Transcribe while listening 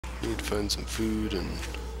Need to find some food and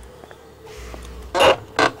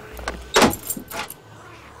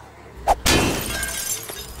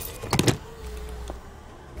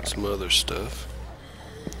some other stuff.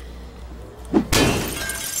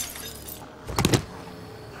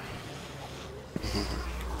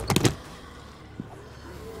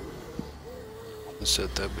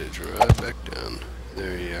 Set that bitch right back down.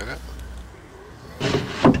 There you are.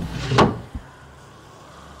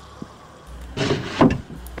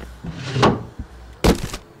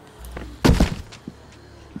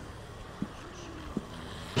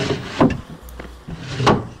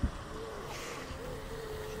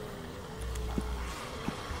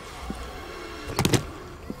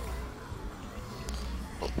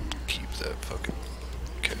 I'll keep that fucking...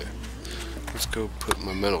 Okay. Let's go put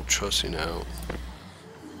my metal trussing out.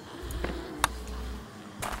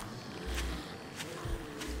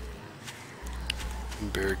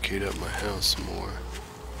 Barricade up my house some more.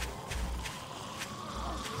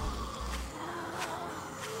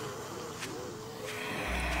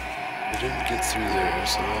 We didn't get through there,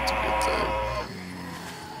 so that's a good thing.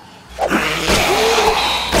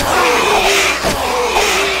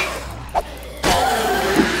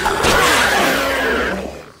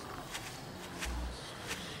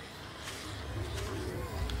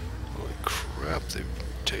 Holy crap, they've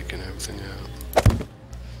taken everything out.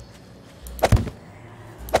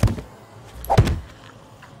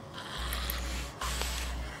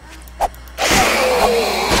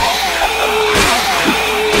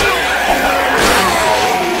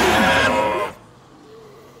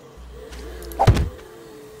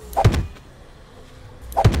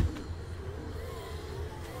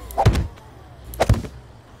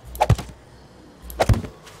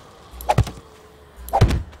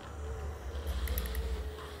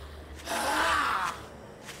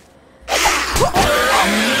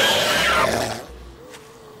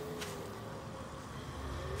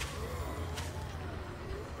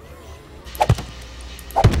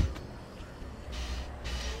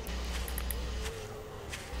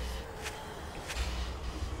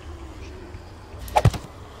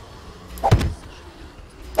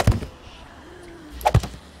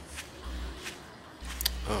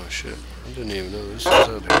 Oh shit, I didn't even know this was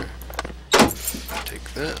out here.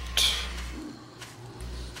 Take that.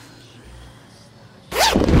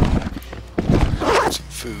 Some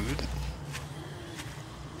food.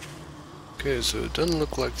 Okay, so it doesn't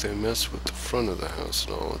look like they messed with the front of the house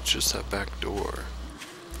at all, it's just that back door.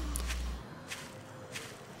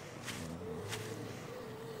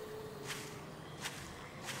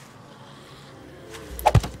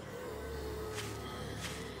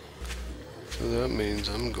 So that means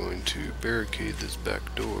I'm going to barricade this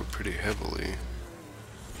back door pretty heavily.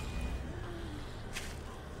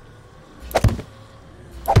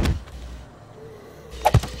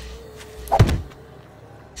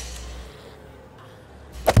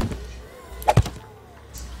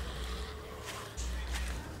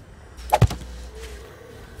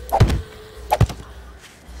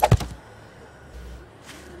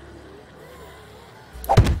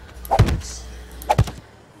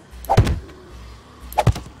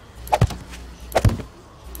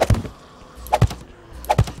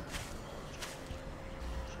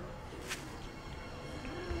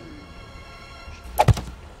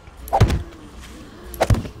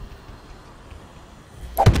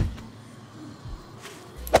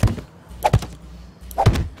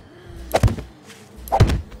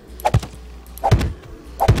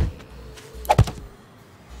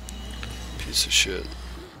 Piece of shit.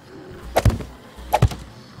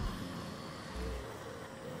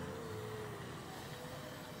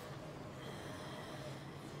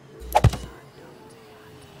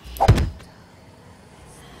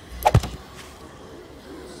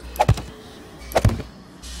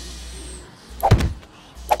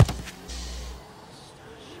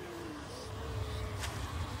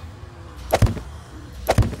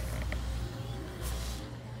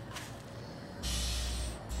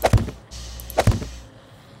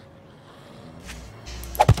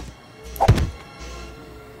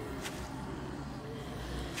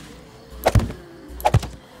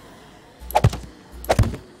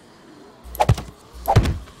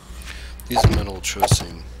 These metal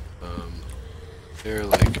trussing, they're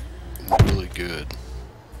like really good.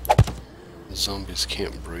 The zombies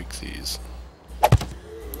can't break these.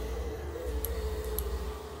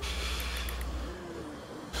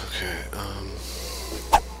 Okay,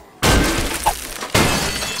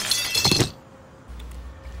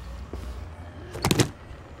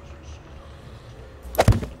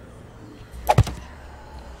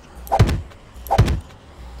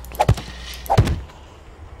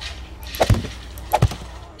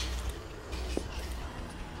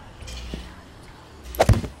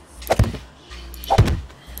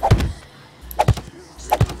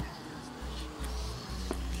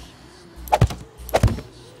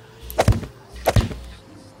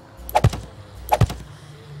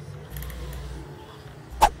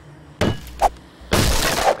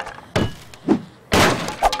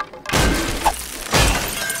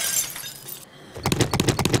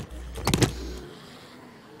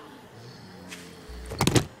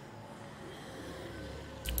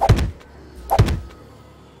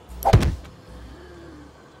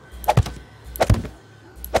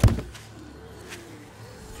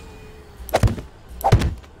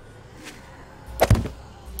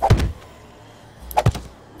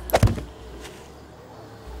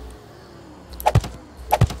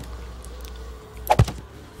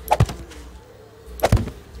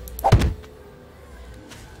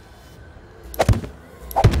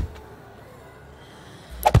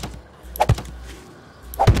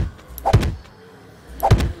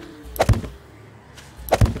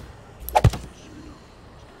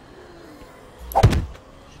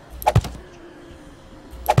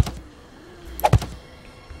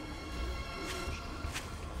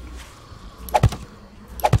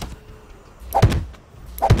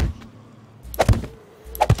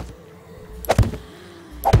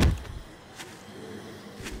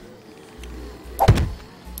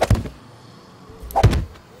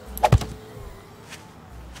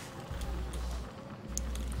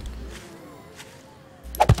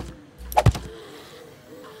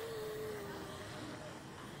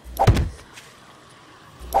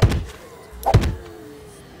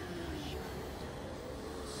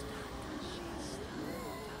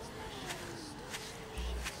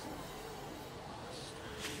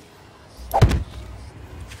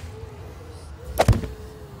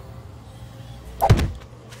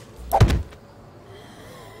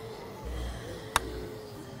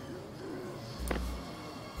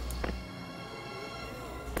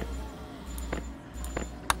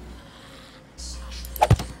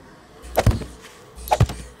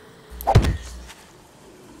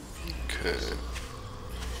 Okay.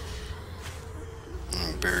 I'm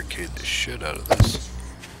gonna barricade the shit out of this.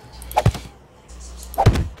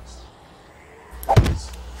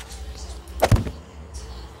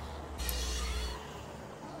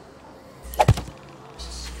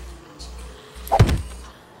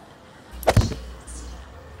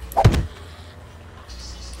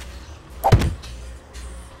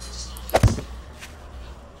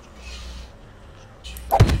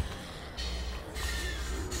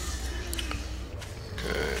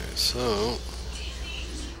 So,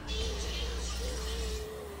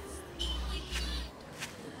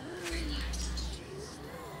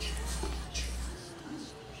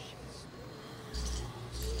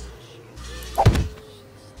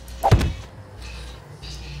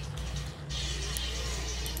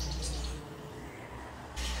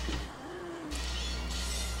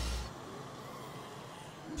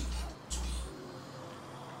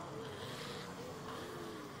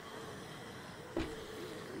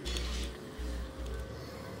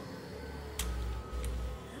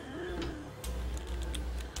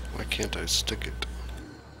 why can't I stick it?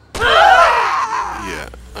 Yeah,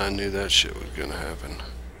 I knew that shit was gonna happen.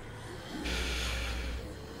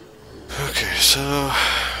 Okay, so...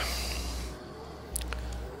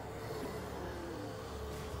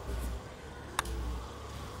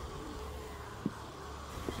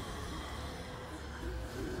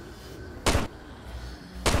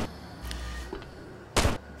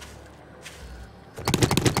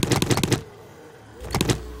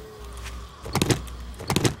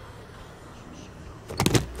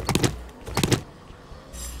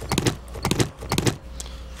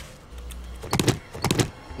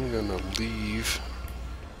 I'm gonna leave.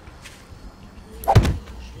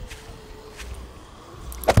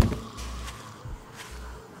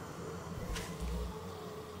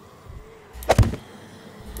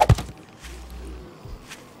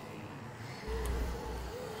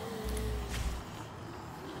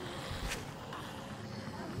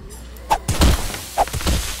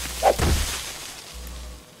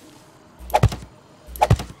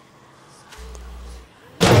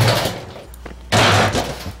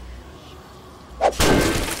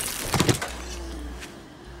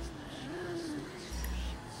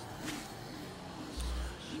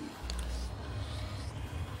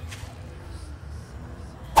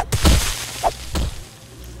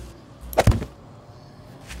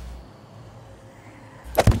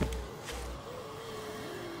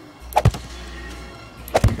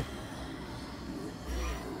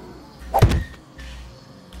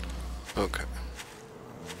 Okay.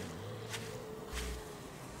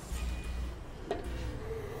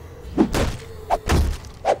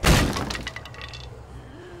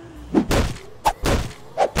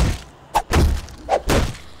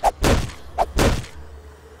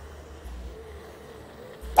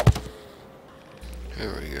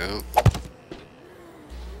 There we go.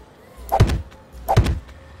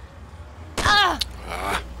 Ah.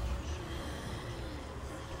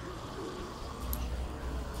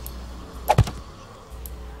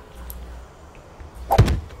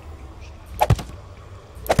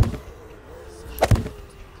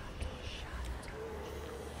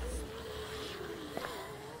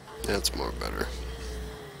 That's more better.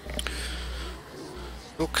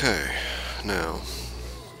 Okay, now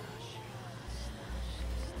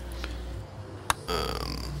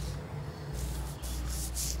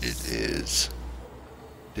it is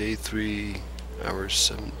day 3, hours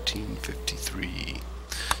 17:53.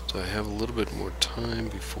 So I have a little bit more time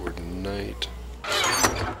before night.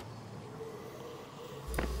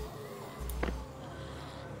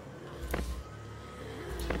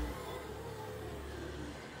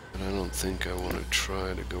 But I don't think I want to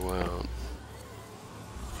try to go out,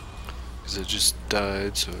 because I just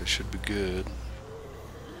died, so I should be good.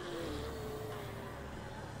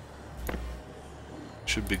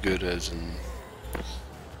 Should be good as in...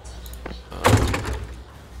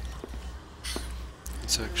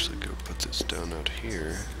 let's actually go put this down out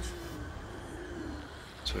here,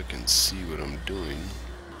 so I can see what I'm doing.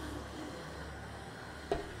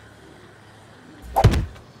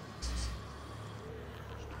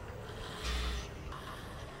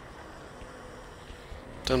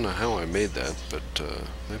 Don't know how I made that, but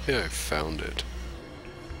maybe I found it.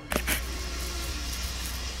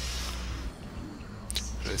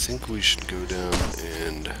 But I think we should go down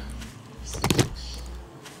and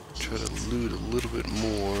try to loot a little bit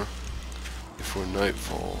more before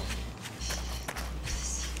nightfall.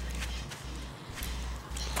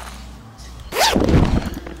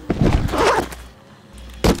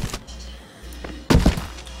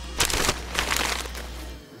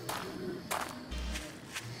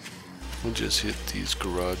 We'll just hit these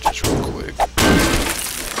garages real quick.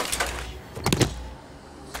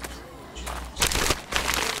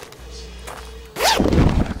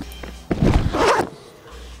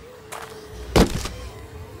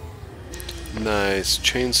 Nice.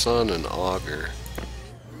 Chainsaw and an auger.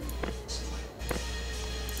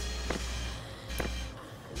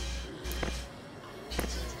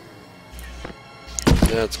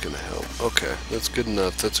 That's gonna help. Okay, that's good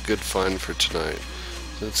enough. That's a good find for tonight.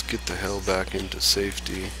 Let's get the hell back into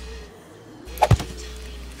safety.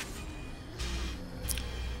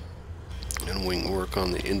 And we can work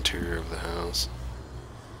on the interior of the house.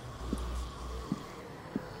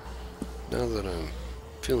 Now that I'm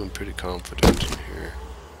feeling pretty confident in here.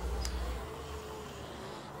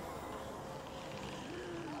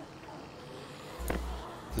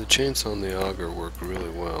 The chainsaw and the auger work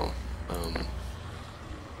really well.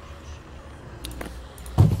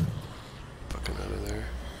 Fucking out of there.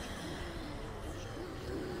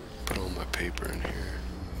 Put all my paper in here.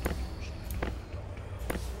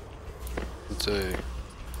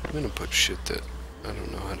 I'm gonna put shit that I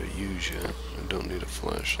don't know how to use yet. I don't need a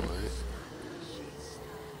flashlight.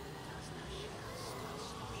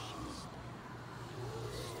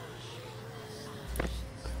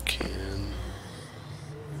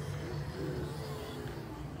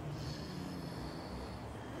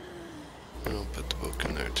 And I'll put the book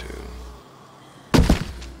in there too.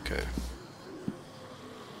 Okay.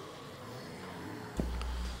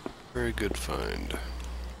 Very good find.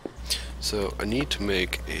 So I need to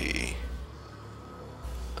make a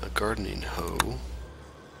gardening hoe.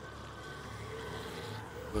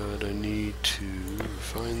 But I need to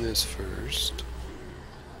refine this first.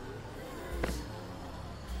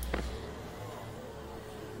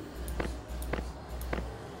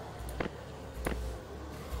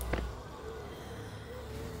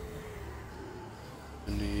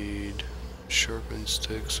 I need sharpened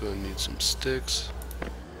sticks, so I need some sticks.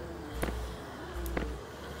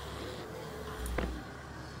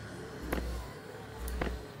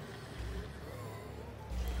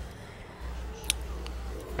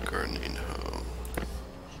 Gardening hoe.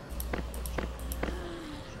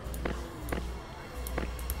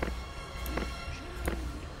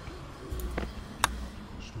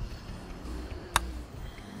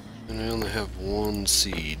 And I only have one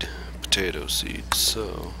seed, potato seed,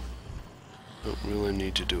 so don't really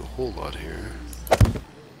need to do a whole lot here.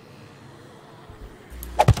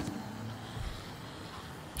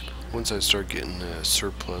 Once I start getting a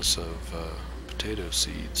surplus of potato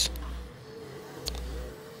seeds,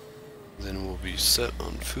 then we'll be set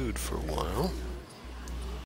on food for a while.